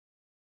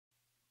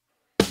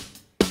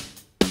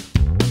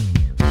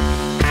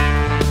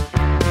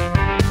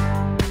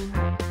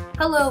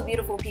Hello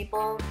beautiful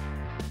people!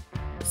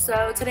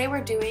 So today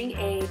we're doing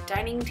a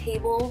dining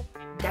table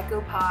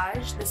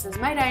decoupage. This is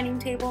my dining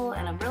table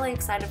and I'm really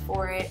excited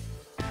for it.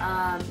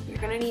 You're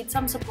going to need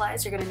some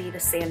supplies. You're going to need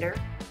a sander.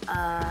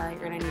 You're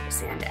going to need to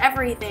sand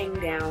everything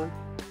down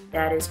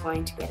that is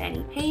going to get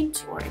any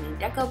paint or any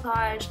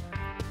decoupage.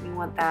 You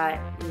want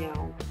that,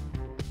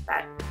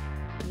 that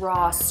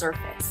raw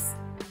surface.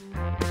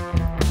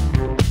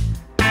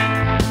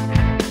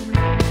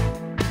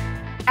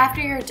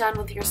 After you're done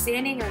with your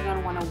sanding, you're going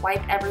to want to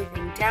wipe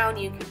everything down.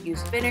 You could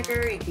use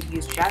vinegar, you could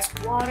use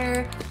just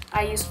water.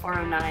 I used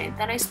 409.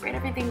 Then I sprayed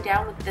everything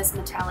down with this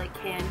metallic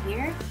can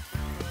here.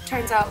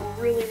 Turns out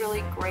really,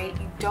 really great.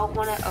 You don't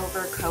want to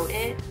overcoat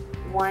it.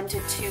 1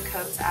 to 2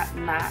 coats at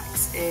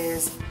max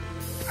is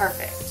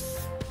perfect.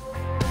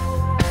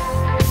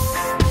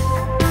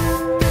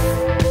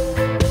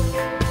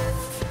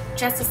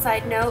 Just a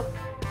side note,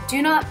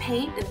 do not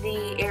paint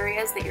the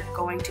areas that you're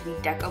going to be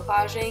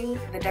decoupaging.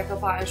 The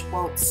decoupage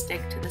won't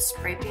stick to the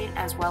spray paint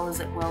as well as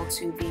it will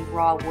to the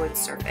raw wood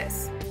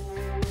surface.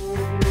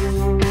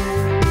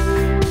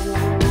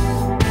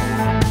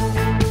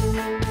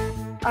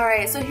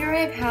 Alright, so here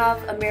I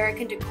have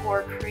American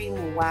Decor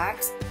Cream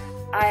Wax.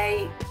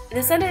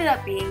 This ended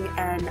up being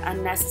an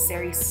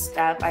unnecessary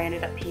step. I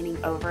ended up painting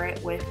over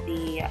it with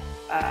the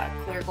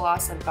clear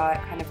gloss I've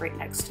got kind of right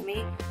next to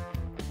me.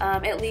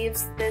 It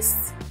leaves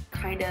this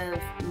kind of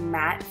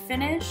matte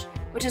finish,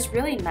 which is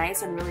really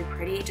nice and really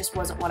pretty. It just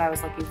wasn't what I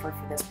was looking for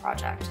this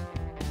project.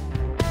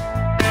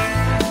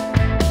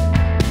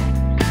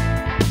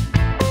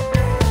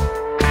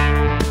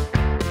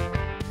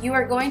 You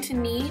are going to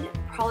need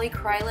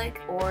polyacrylic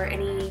or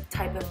any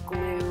type of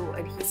glue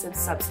adhesive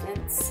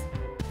substance.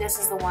 This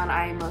is the one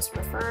I most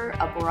prefer,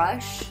 a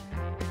brush,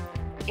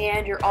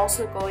 and you're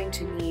also going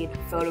to need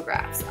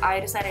photographs. I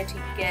decided to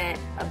get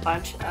a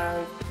bunch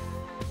of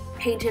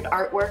painted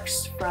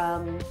artworks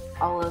from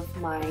all of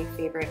my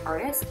favorite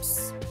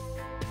artists.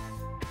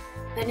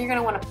 Then you're going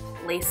to want to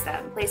place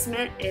them.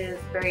 Placement is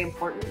very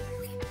important,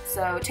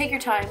 so take your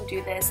time,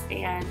 do this,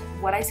 and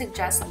what I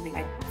suggest, something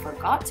I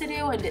forgot to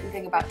do and didn't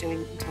think about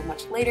doing until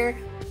much later,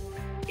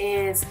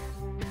 is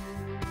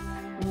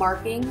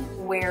marking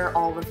where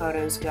all the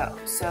photos go.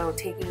 So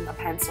taking a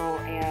pencil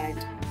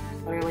and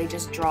literally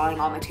just drawing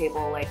on the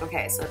table, like,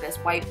 okay, so this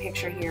white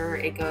picture here,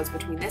 it goes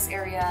between this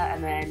area,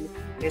 and then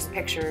there's a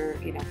picture,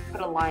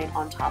 put a line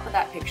on top of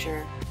that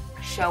picture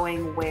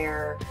showing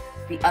where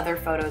the other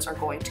photos are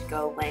going to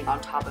go laying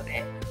on top of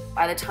it.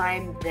 By the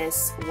time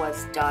this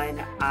was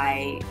done,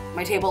 my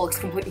table looks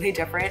completely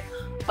different,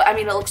 but I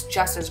mean, it looks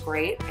just as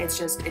great. It's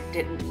just, it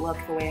didn't look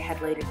the way I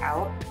had laid it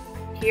out.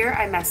 Here,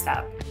 I messed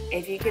up.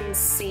 If you can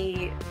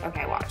see,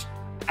 okay, watch.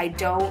 I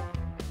don't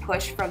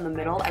push from the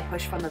middle, I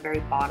push from the very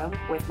bottom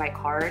with my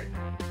card.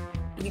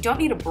 You don't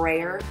need a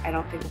brayer. I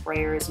don't think a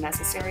brayer is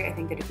necessary. I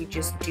think that if you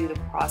just do the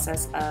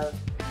process of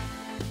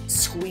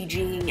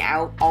squeegeeing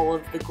out all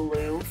of the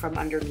glue from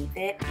underneath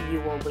it, you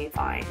will be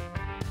fine.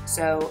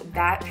 So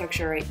that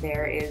picture right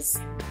there is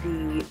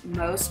the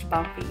most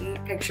bumpy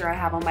picture I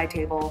have on my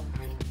table,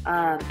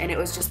 and it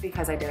was just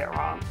because I did it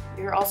wrong.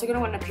 You're also going to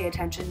want to pay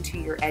attention to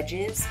your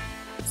edges.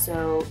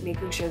 So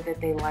making sure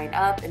that they line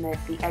up and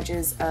that the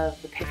edges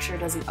of the picture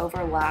doesn't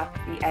overlap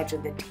the edge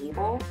of the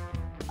table.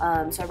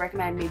 So I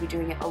recommend maybe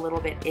doing it a little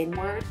bit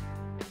inward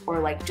or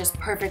like just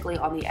perfectly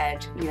on the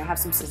edge. Have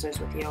some scissors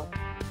with you.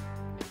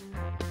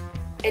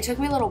 It took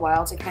me a little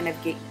while to kind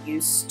of get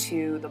used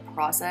to the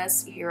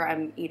process. Here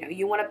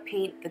you want to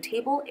paint the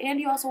table and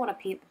you also want to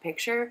paint the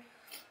picture.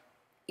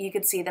 You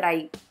could see that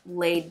I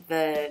laid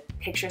the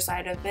picture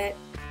side of it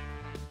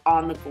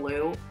on the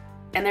glue.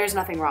 And there's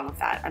nothing wrong with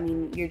that. I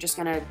mean, you're just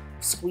gonna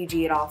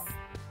squeegee it off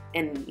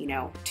in,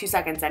 2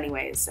 seconds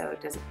anyways, so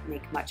it doesn't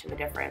make much of a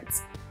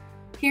difference.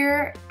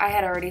 Here, I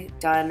had already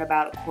done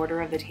about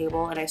 1/4 of the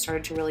table and I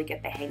started to really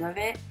get the hang of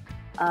it.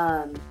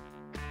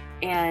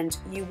 And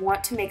you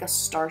want to make a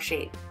star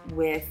shape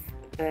with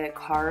the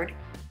card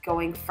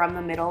going from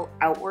the middle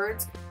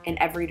outwards in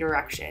every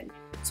direction.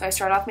 So I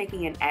start off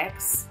making an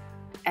X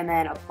and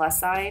then a plus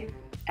sign,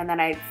 and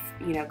then I,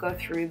 go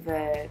through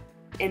the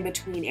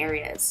in-between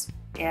areas.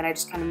 And I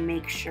just kind of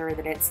make sure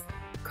that it's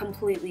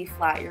completely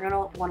flat. You're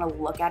gonna wanna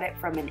look at it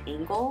from an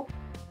angle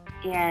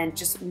and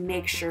just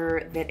make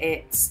sure that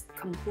it's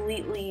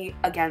completely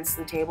against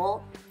the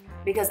table,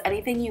 because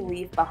anything you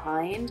leave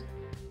behind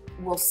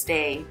will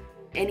stay.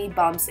 Any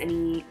bumps,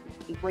 any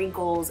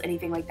wrinkles,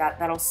 anything like that,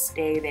 that'll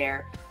stay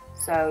there.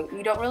 So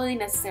you don't really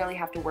necessarily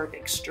have to work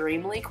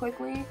extremely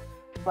quickly,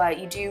 but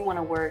you do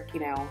wanna work,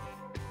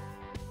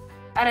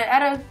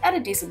 at a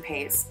decent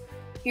pace.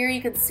 Here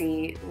you can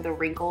see the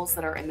wrinkles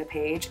that are in the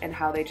page and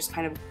how they just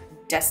kind of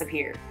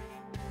disappear.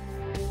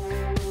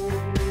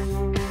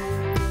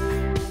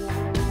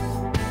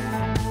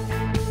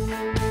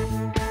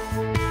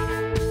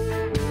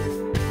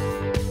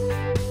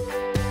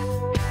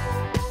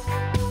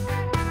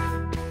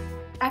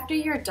 After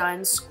you're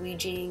done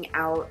squeegeeing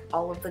out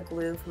all of the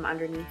glue from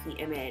underneath the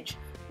image,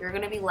 you're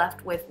going to be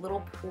left with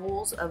little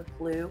pools of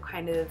glue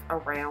kind of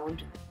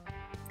around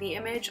the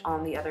image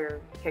on the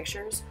other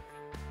pictures.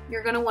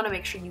 you're going to want to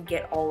make sure you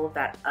get all of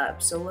that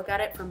up. So look at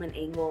it from an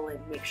angle and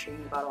make sure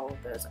you got all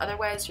of those.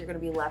 Otherwise, you're going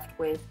to be left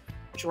with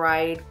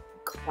dried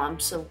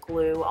clumps of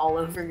glue all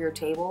over your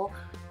table,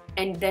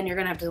 and then you're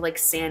going to have to like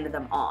sand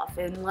them off,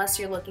 unless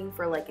you're looking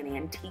for like an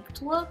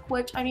antiqued look,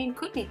 which I mean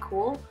could be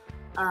cool,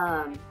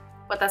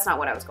 but that's not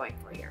what I was going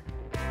for here.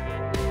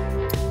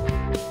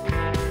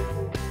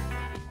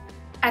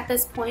 At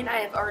this point, I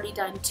have already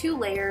done 2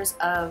 layers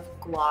of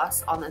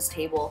gloss on this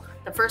table.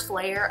 The first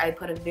layer, I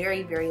put a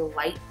very, very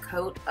light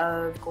coat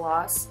of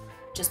gloss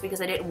just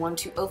because I didn't want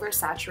to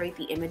oversaturate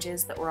the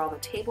images that were on the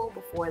table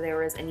before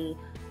there was any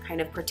kind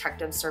of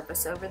protective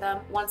surface over them.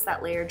 Once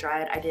that layer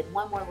dried, I did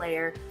 1 more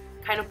layer,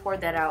 kind of poured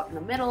that out in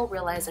the middle,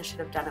 realized I should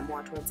have done it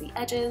more towards the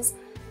edges,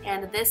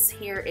 and this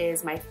here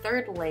is my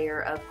 3rd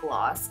layer of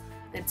gloss.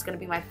 It's going to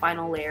be my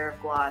final layer of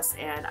gloss,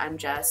 and I'm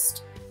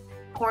just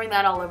pouring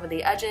that all over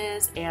the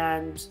edges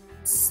and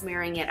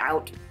smearing it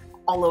out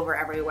all over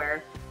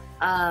everywhere.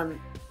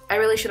 I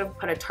really should have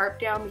put a tarp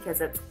down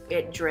because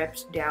it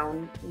dripped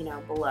down, you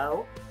know,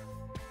 below,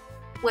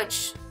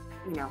 which,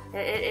 you know,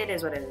 it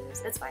is what it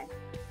is. It's fine.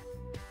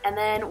 And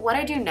then what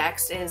I do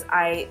next is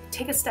I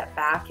take a step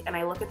back and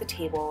I look at the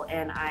table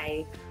and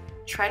I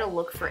try to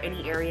look for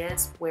any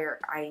areas where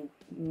I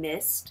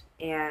missed,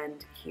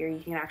 and here you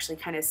can actually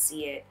kind of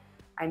see it.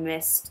 I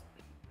missed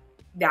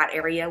that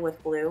area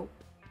with blue.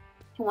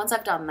 Once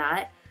I've done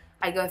that,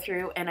 I go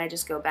through and I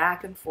just go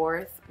back and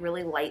forth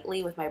really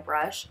lightly with my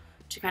brush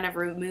to kind of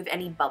remove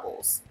any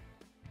bubbles.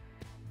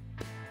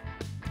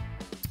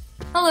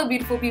 Hello,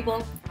 beautiful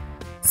people.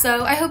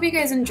 So I hope you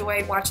guys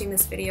enjoyed watching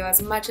this video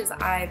as much as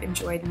I've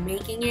enjoyed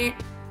making it.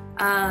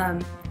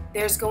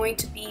 There's going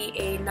to be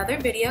another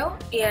video,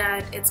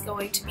 and it's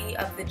going to be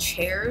of the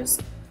chairs.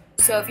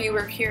 So if you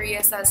were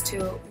curious as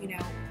to, you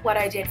know, what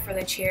I did for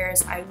the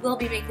chairs, I will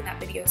be making that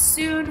video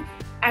soon.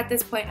 At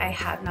this point, I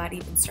have not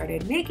even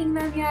started making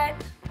them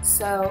yet.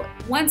 So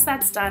once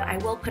that's done, I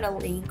will put a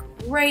link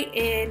right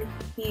in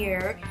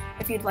here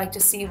if you'd like to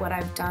see what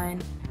I've done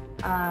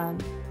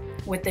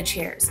with the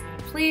chairs.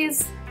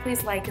 Please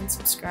like and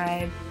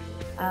subscribe.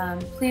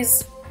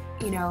 Please,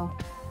 you know,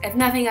 if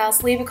nothing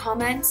else, leave a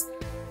comment.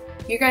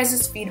 Your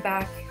guys'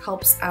 feedback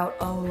helps out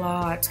a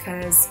lot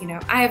because, you know,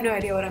 I have no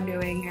idea what I'm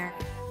doing here.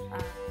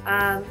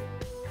 Yeah,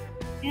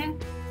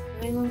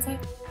 anything want to say?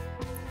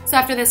 So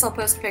after this, I'll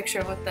post a picture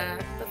of what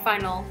the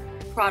final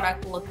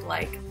product looked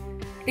like.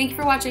 Thank you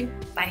for watching.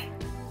 Bye.